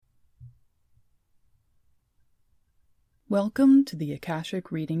Welcome to the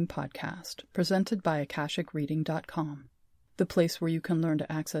Akashic Reading Podcast, presented by AkashicReading.com, the place where you can learn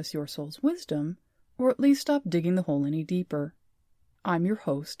to access your soul's wisdom, or at least stop digging the hole any deeper. I'm your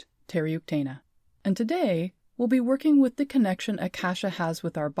host, Terry Uktana, and today we'll be working with the connection Akasha has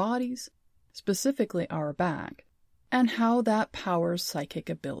with our bodies, specifically our back, and how that powers psychic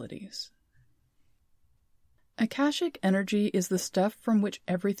abilities. Akashic energy is the stuff from which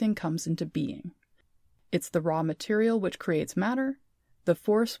everything comes into being. It's the raw material which creates matter, the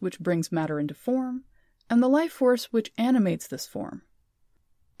force which brings matter into form, and the life force which animates this form.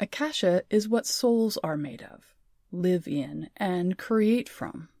 Akasha is what souls are made of, live in, and create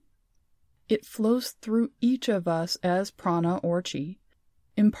from. It flows through each of us as prana or chi,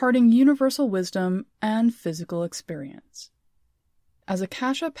 imparting universal wisdom and physical experience. As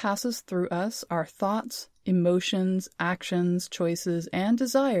Akasha passes through us, our thoughts, emotions, actions, choices, and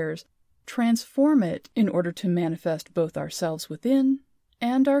desires transform it in order to manifest both ourselves within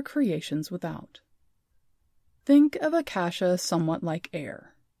and our creations without. Think of Akasha somewhat like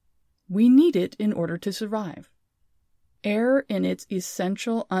air. We need it in order to survive. Air in its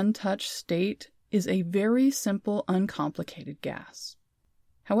essential untouched state is a very simple, uncomplicated gas.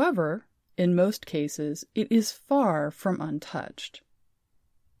 However, in most cases, it is far from untouched.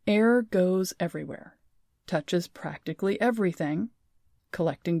 Air goes everywhere, touches practically everything,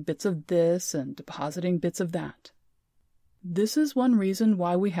 collecting bits of this and depositing bits of that. This is one reason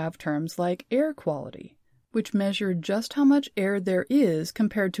why we have terms like air quality, which measure just how much air there is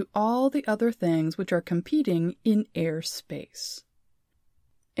compared to all the other things which are competing in air space.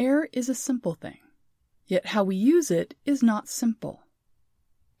 Air is a simple thing, yet how we use it is not simple.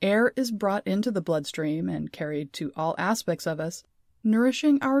 Air is brought into the bloodstream and carried to all aspects of us,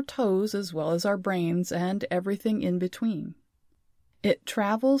 nourishing our toes as well as our brains and everything in between. It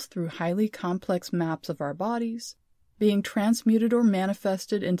travels through highly complex maps of our bodies, being transmuted or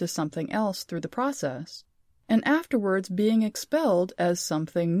manifested into something else through the process, and afterwards being expelled as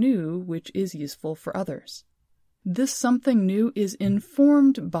something new which is useful for others. This something new is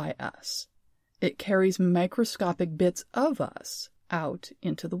informed by us. It carries microscopic bits of us out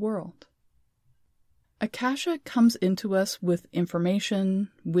into the world. Akasha comes into us with information,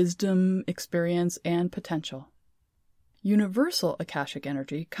 wisdom, experience, and potential. Universal Akashic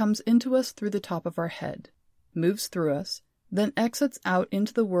energy comes into us through the top of our head, moves through us, then exits out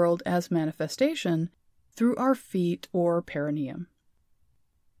into the world as manifestation through our feet or perineum.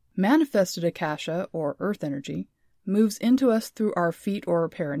 Manifested Akasha, or earth energy, moves into us through our feet or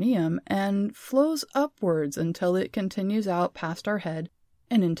perineum and flows upwards until it continues out past our head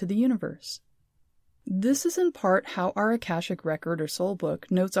and into the universe. This is in part how our Akashic record or soul book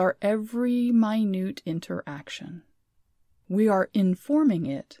notes our every minute interaction. We are informing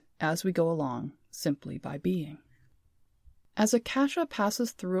it as we go along, simply by being. As Akasha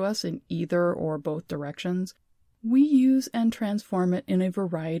passes through us in either or both directions, we use and transform it in a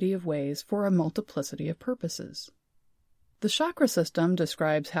variety of ways for a multiplicity of purposes. The chakra system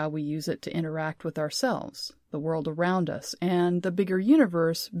describes how we use it to interact with ourselves, the world around us, and the bigger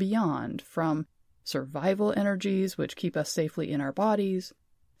universe beyond, from survival energies which keep us safely in our bodies,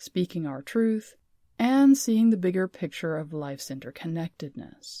 speaking our truth, and seeing the bigger picture of life's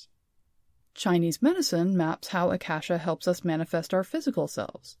interconnectedness. Chinese medicine maps how Akasha helps us manifest our physical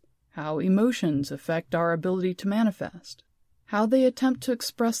selves, how emotions affect our ability to manifest, how they attempt to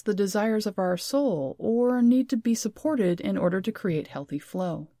express the desires of our soul or need to be supported in order to create healthy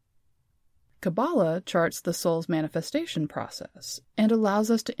flow. Kabbalah charts the soul's manifestation process and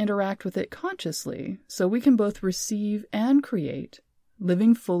allows us to interact with it consciously so we can both receive and create,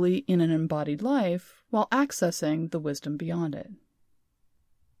 living fully in an embodied life while accessing the wisdom beyond it.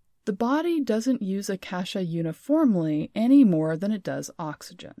 The body doesn't use Akasha uniformly any more than it does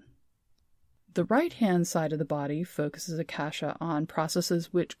oxygen. The right-hand side of the body focuses Akasha on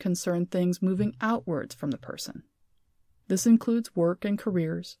processes which concern things moving outwards from the person. This includes work and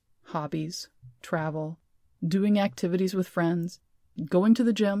careers, hobbies, travel, doing activities with friends, going to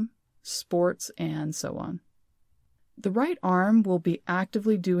the gym, sports, and so on. The right arm will be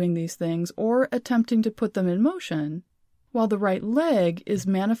actively doing these things or attempting to put them in motion, while the right leg is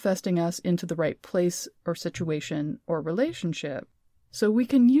manifesting us into the right place or situation or relationship so we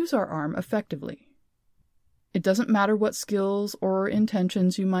can use our arm effectively. It doesn't matter what skills or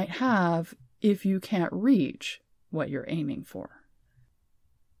intentions you might have if you can't reach what you're aiming for.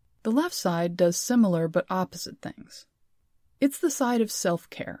 The left side does similar but opposite things. It's the side of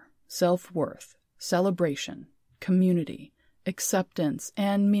self-care, self-worth, celebration, community, acceptance,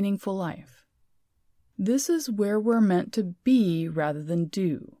 and meaningful life. This is where we're meant to be rather than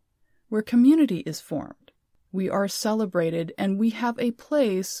do, where community is formed, We are celebrated, and we have a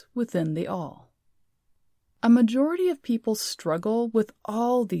place within the all. A majority of people struggle with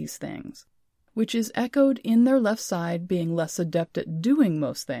all these things, which is echoed in their left side being less adept at doing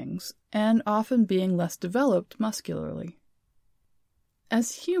most things, and often being less developed muscularly.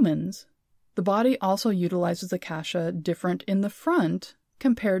 As humans, the body also utilizes Akasha different in the front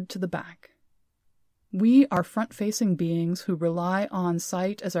compared to the back. We are front-facing beings who rely on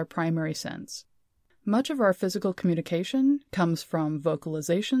sight as our primary sense. Much of our physical communication comes from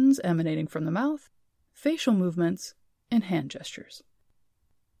vocalizations emanating from the mouth, facial movements, and hand gestures.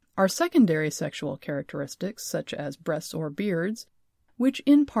 Our secondary sexual characteristics, such as breasts or beards, which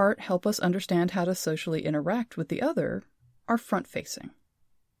in part help us understand how to socially interact with the other, are front-facing.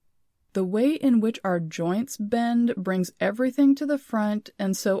 The way in which our joints bend brings everything to the front,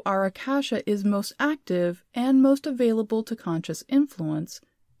 and so our Akasha is most active and most available to conscious influence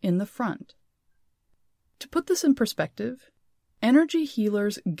in the front. To put this in perspective, energy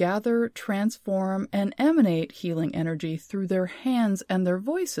healers gather, transform, and emanate healing energy through their hands and their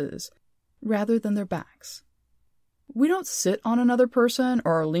voices, rather than their backs. We don't sit on another person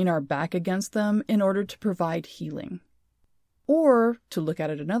or lean our back against them in order to provide healing. Or, to look at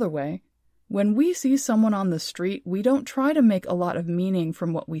it another way, when we see someone on the street, we don't try to make a lot of meaning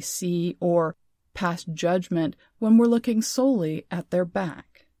from what we see or pass judgment when we're looking solely at their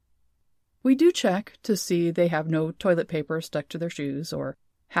back. We do check to see they have no toilet paper stuck to their shoes, or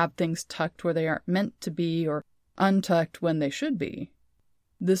have things tucked where they aren't meant to be, or untucked when they should be.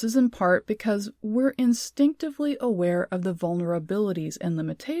 This is in part because we're instinctively aware of the vulnerabilities and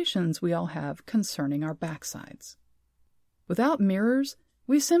limitations we all have concerning our backsides. Without mirrors,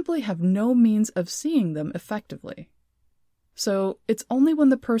 we simply have no means of seeing them effectively. So it's only when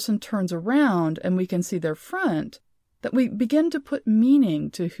the person turns around and we can see their front that we begin to put meaning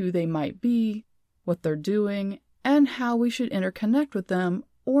to who they might be, what they're doing, and how we should interconnect with them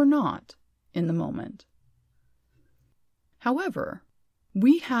or not in the moment. However,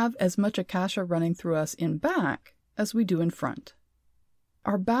 we have as much Akasha running through us in back as we do in front.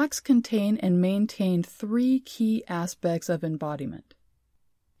 Our backs contain and maintain three key aspects of embodiment: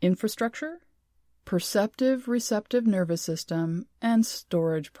 infrastructure, perceptive receptive nervous system, and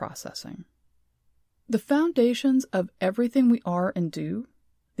storage processing. The foundations of everything we are and do,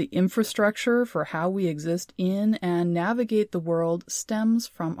 the infrastructure for how we exist in and navigate the world, stems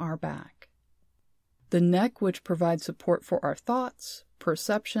from our back. The neck, which provides support for our thoughts,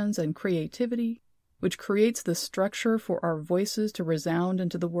 perceptions, and creativity, which creates the structure for our voices to resound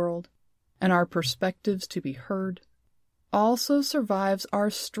into the world, and our perspectives to be heard, also survives our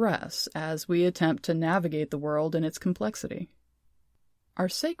stress as we attempt to navigate the world in its complexity. Our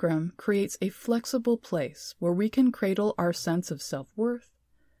sacrum creates a flexible place where we can cradle our sense of self-worth,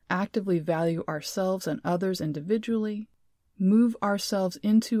 actively value ourselves and others individually, move ourselves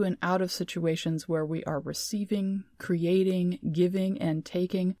into and out of situations where we are receiving, creating, giving, and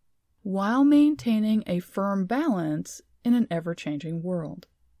taking, while maintaining a firm balance in an ever-changing world.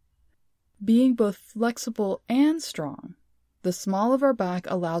 Being both flexible and strong, the small of our back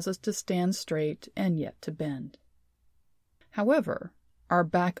allows us to stand straight and yet to bend. However, our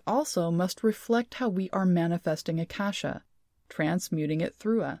back also must reflect how we are manifesting Akasha, transmuting it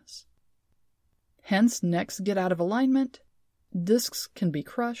through us. Hence, necks get out of alignment, discs can be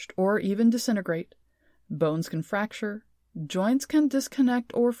crushed or even disintegrate, bones can fracture, joints can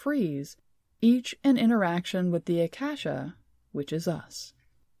disconnect or freeze, each an interaction with the Akasha, which is us.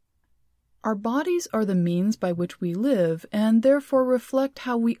 Our bodies are the means by which we live and therefore reflect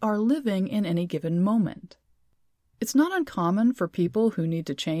how we are living in any given moment. It's not uncommon for people who need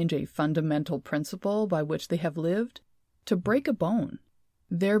to change a fundamental principle by which they have lived to break a bone,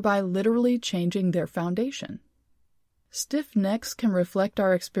 thereby literally changing their foundation. Stiff necks can reflect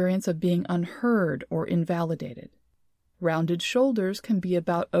our experience of being unheard or invalidated. Rounded shoulders can be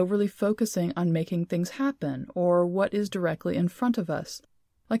about overly focusing on making things happen or what is directly in front of us,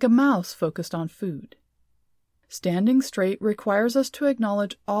 like a mouse focused on food. Standing straight requires us to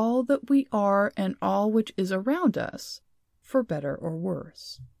acknowledge all that we are and all which is around us, for better or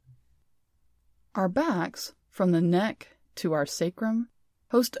worse. Our backs, from the neck to our sacrum,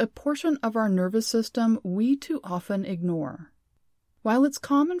 host a portion of our nervous system we too often ignore. While it's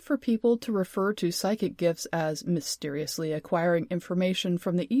common for people to refer to psychic gifts as mysteriously acquiring information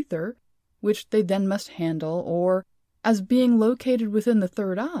from the ether, which they then must handle, or as being located within the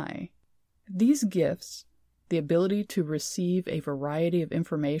third eye, these gifts, the ability to receive a variety of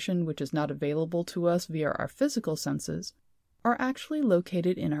information which is not available to us via our physical senses, are actually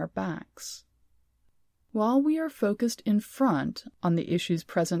located in our backs. While we are focused in front on the issues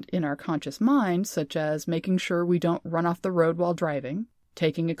present in our conscious mind, such as making sure we don't run off the road while driving,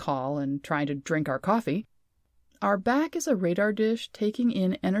 taking a call, and trying to drink our coffee, our back is a radar dish taking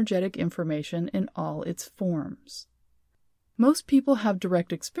in energetic information in all its forms. Most people have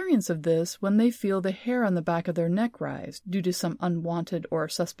direct experience of this when they feel the hair on the back of their neck rise due to some unwanted or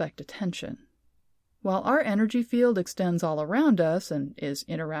suspect attention. While our energy field extends all around us and is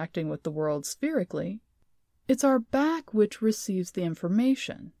interacting with the world spherically, it's our back which receives the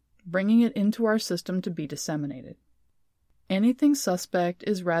information, bringing it into our system to be disseminated. Anything suspect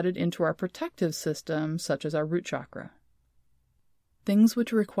is routed into our protective system, such as our root chakra. Things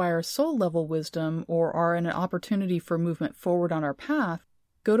which require soul-level wisdom or are an opportunity for movement forward on our path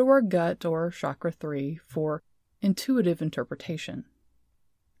go to our gut or chakra 3 for intuitive interpretation.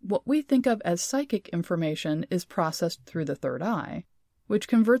 What we think of as psychic information is processed through the third eye, which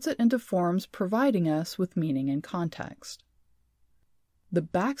converts it into forms providing us with meaning and context. The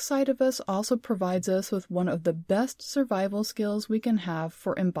backside of us also provides us with one of the best survival skills we can have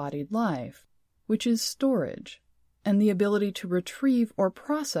for embodied life, which is storage, and the ability to retrieve or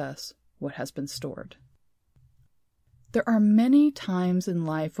process what has been stored. There are many times in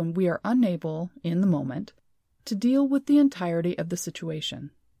life when we are unable, in the moment, to deal with the entirety of the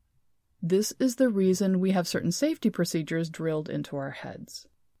situation. This is the reason we have certain safety procedures drilled into our heads.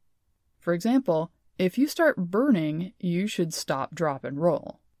 For example, if you start burning, you should stop, drop, and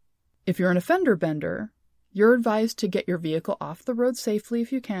roll. If you're an offender bender, you're advised to get your vehicle off the road safely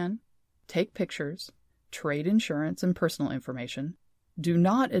if you can, take pictures, trade insurance and personal information, do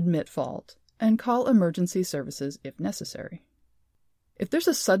not admit fault, and call emergency services if necessary. If there's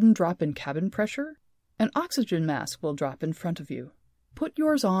a sudden drop in cabin pressure, an oxygen mask will drop in front of you. Put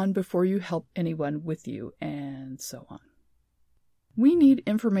yours on before you help anyone with you, and so on. We need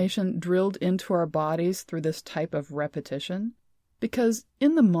information drilled into our bodies through this type of repetition because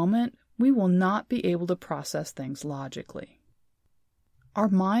in the moment we will not be able to process things logically. Our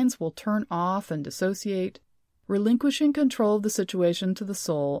minds will turn off and dissociate, relinquishing control of the situation to the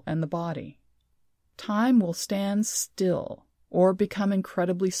soul and the body. Time will stand still or become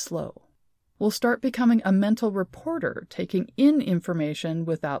incredibly slow. We'll start becoming a mental reporter, taking in information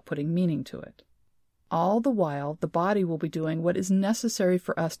without putting meaning to it. All the while, the body will be doing what is necessary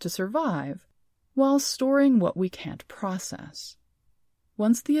for us to survive, while storing what we can't process.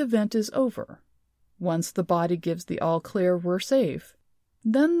 Once the event is over, once the body gives the all-clear we're safe,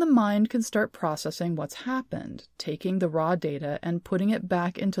 then the mind can start processing what's happened, taking the raw data and putting it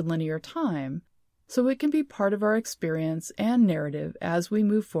back into linear time, so it can be part of our experience and narrative as we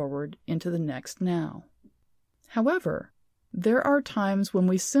move forward into the next now. However, there are times when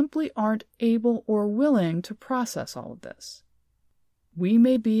we simply aren't able or willing to process all of this. We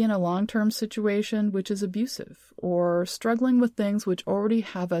may be in a long-term situation which is abusive, or struggling with things which already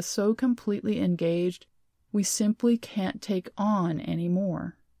have us so completely engaged we simply can't take on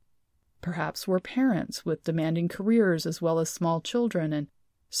anymore. Perhaps we're parents with demanding careers as well as small children, and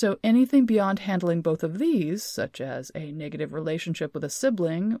so anything beyond handling both of these, such as a negative relationship with a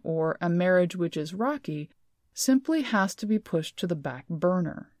sibling or a marriage which is rocky, simply has to be pushed to the back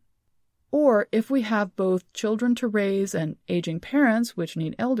burner. Or if we have both children to raise and aging parents which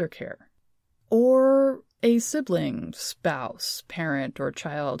need elder care. Or a sibling, spouse, parent, or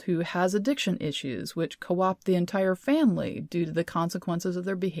child who has addiction issues which co-opt the entire family due to the consequences of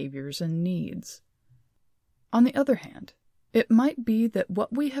their behaviors and needs. On the other hand, it might be that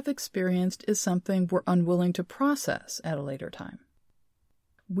what we have experienced is something we're unwilling to process at a later time.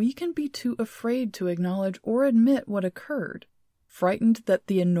 We can be too afraid to acknowledge or admit what occurred, frightened that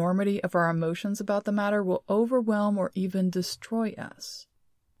the enormity of our emotions about the matter will overwhelm or even destroy us,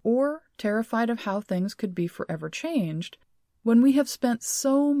 or terrified of how things could be forever changed when we have spent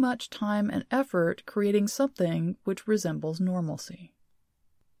so much time and effort creating something which resembles normalcy.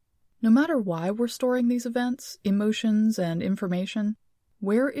 No matter why we're storing these events, emotions, and information,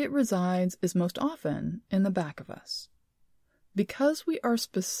 where it resides is most often in the back of us. Because we are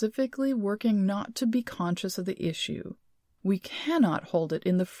specifically working not to be conscious of the issue, we cannot hold it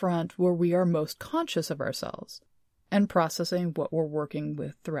in the front where we are most conscious of ourselves and processing what we're working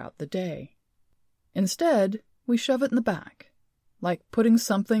with throughout the day. Instead, we shove it in the back, like putting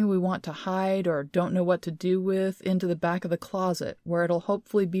something we want to hide or don't know what to do with into the back of the closet where it'll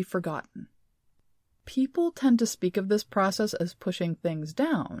hopefully be forgotten. People tend to speak of this process as pushing things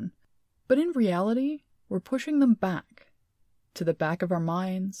down, but in reality, we're pushing them back, to the back of our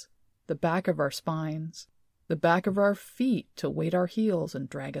minds, the back of our spines, the back of our feet to weight our heels and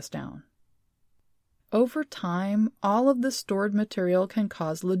drag us down. Over time, all of this stored material can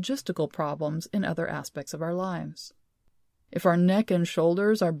cause logistical problems in other aspects of our lives. If our neck and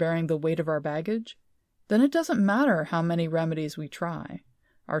shoulders are bearing the weight of our baggage, then it doesn't matter how many remedies we try.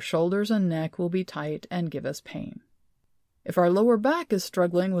 Our shoulders and neck will be tight and give us pain. If our lower back is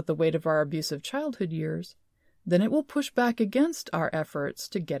struggling with the weight of our abusive childhood years, then it will push back against our efforts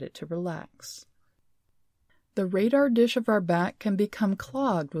to get it to relax. The radar dish of our back can become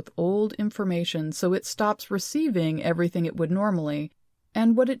clogged with old information, so it stops receiving everything it would normally,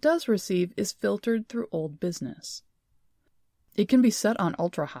 and what it does receive is filtered through old business. It can be set on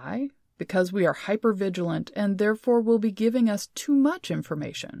ultra high because we are hypervigilant and therefore will be giving us too much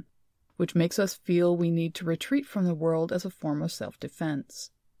information, which makes us feel we need to retreat from the world as a form of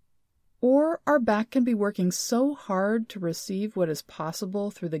self-defense. Or our back can be working so hard to receive what is possible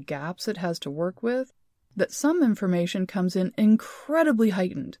through the gaps it has to work with that some information comes in incredibly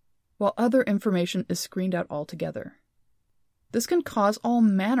heightened, while other information is screened out altogether. This can cause all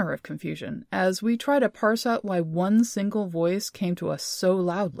manner of confusion, as we try to parse out why one single voice came to us so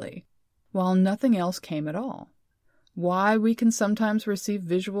loudly, while nothing else came at all. Why we can sometimes receive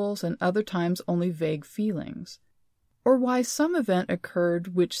visuals and other times only vague feelings. Or why some event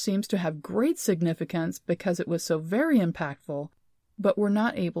occurred which seems to have great significance because it was so very impactful, but we're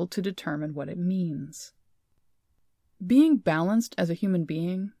not able to determine what it means. Being balanced as a human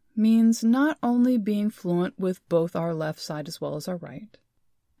being means not only being fluent with both our left side as well as our right,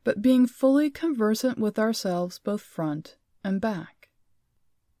 but being fully conversant with ourselves both front and back.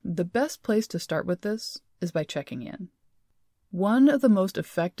 The best place to start with this is by checking in. One of the most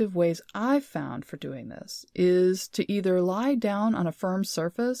effective ways I've found for doing this is to either lie down on a firm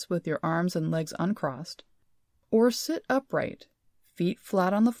surface with your arms and legs uncrossed, or sit upright, feet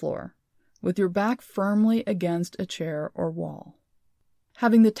flat on the floor, with your back firmly against a chair or wall.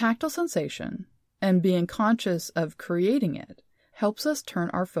 Having the tactile sensation and being conscious of creating it helps us turn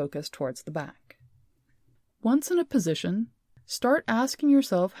our focus towards the back. Once in a position, start asking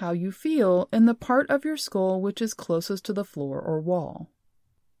yourself how you feel in the part of your skull which is closest to the floor or wall.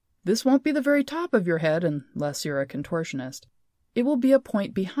 This won't be the very top of your head unless you're a contortionist. It will be a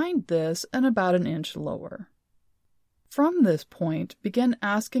point behind this and about an inch lower. From this point, begin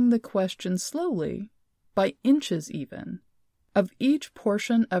asking the question slowly, by inches even, of each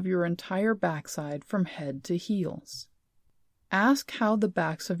portion of your entire backside from head to heels. Ask how the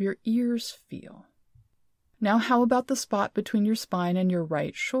backs of your ears feel. Now how about the spot between your spine and your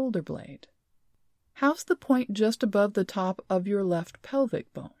right shoulder blade? How's the point just above the top of your left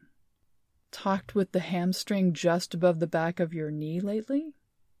pelvic bone? Talked with the hamstring just above the back of your knee lately?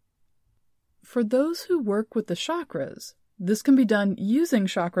 For those who work with the chakras, this can be done using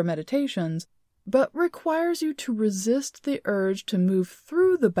chakra meditations, but requires you to resist the urge to move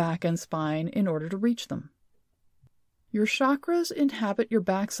through the back and spine in order to reach them. Your chakras inhabit your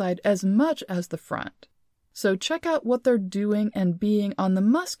backside as much as the front, so check out what they're doing and being on the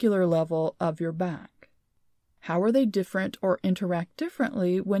muscular level of your back. How are they different or interact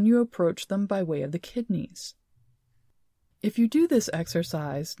differently when you approach them by way of the kidneys? If you do this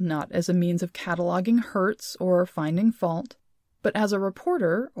exercise not as a means of cataloging hurts or finding fault, but as a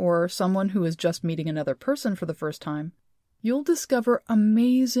reporter or someone who is just meeting another person for the first time, you'll discover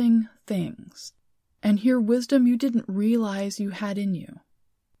amazing things and hear wisdom you didn't realize you had in you.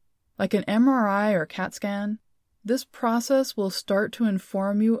 Like an MRI or CAT scan, this process will start to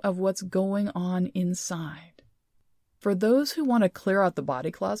inform you of what's going on inside. For those who want to clear out the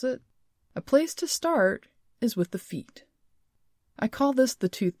body closet, a place to start is with the feet. I call this the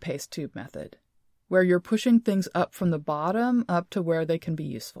toothpaste tube method, where you're pushing things up from the bottom up to where they can be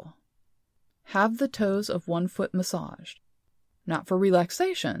useful. Have the toes of one foot massaged, not for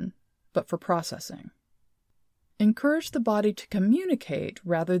relaxation, but for processing. Encourage the body to communicate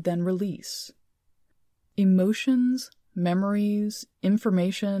rather than release. Emotions, memories,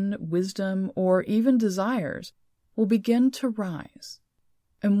 information, wisdom, or even desires will begin to rise.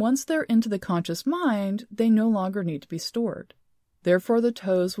 And once they're into the conscious mind, they no longer need to be stored. Therefore, the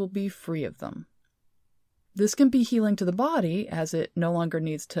toes will be free of them. This can be healing to the body, as it no longer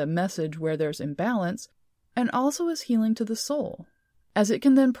needs to message where there's imbalance, and also is healing to the soul, as it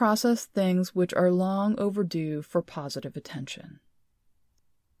can then process things which are long overdue for positive attention.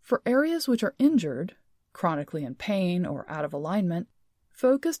 For areas which are injured, chronically in pain or out of alignment,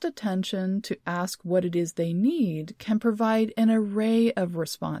 focused attention to ask what it is they need can provide an array of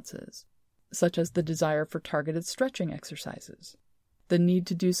responses, such as the desire for targeted stretching exercises, the need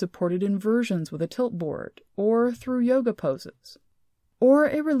to do supported inversions with a tilt board or through yoga poses, or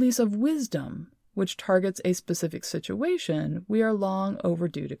a release of wisdom which targets a specific situation we are long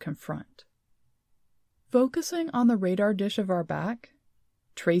overdue to confront. Focusing on the radar dish of our back,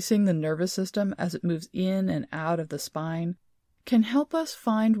 tracing the nervous system as it moves in and out of the spine, can help us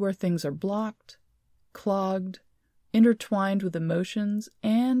find where things are blocked, clogged, intertwined with emotions,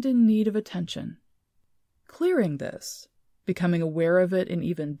 and in need of attention. Clearing this, becoming aware of it and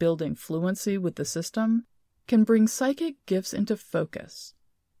even building fluency with the system, can bring psychic gifts into focus,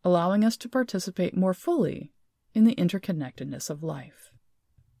 allowing us to participate more fully in the interconnectedness of life.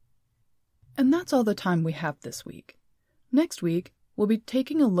 And that's all the time we have this week. Next week, we'll be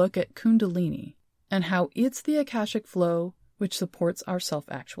taking a look at Kundalini and how it's the Akashic flow which supports our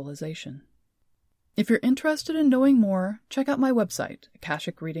self-actualization. If you're interested in knowing more, check out my website,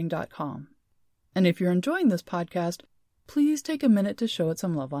 akashicreading.com. And if you're enjoying this podcast, please take a minute to show it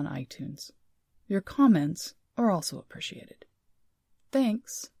some love on iTunes. Your comments are also appreciated.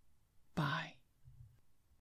 Thanks. Bye.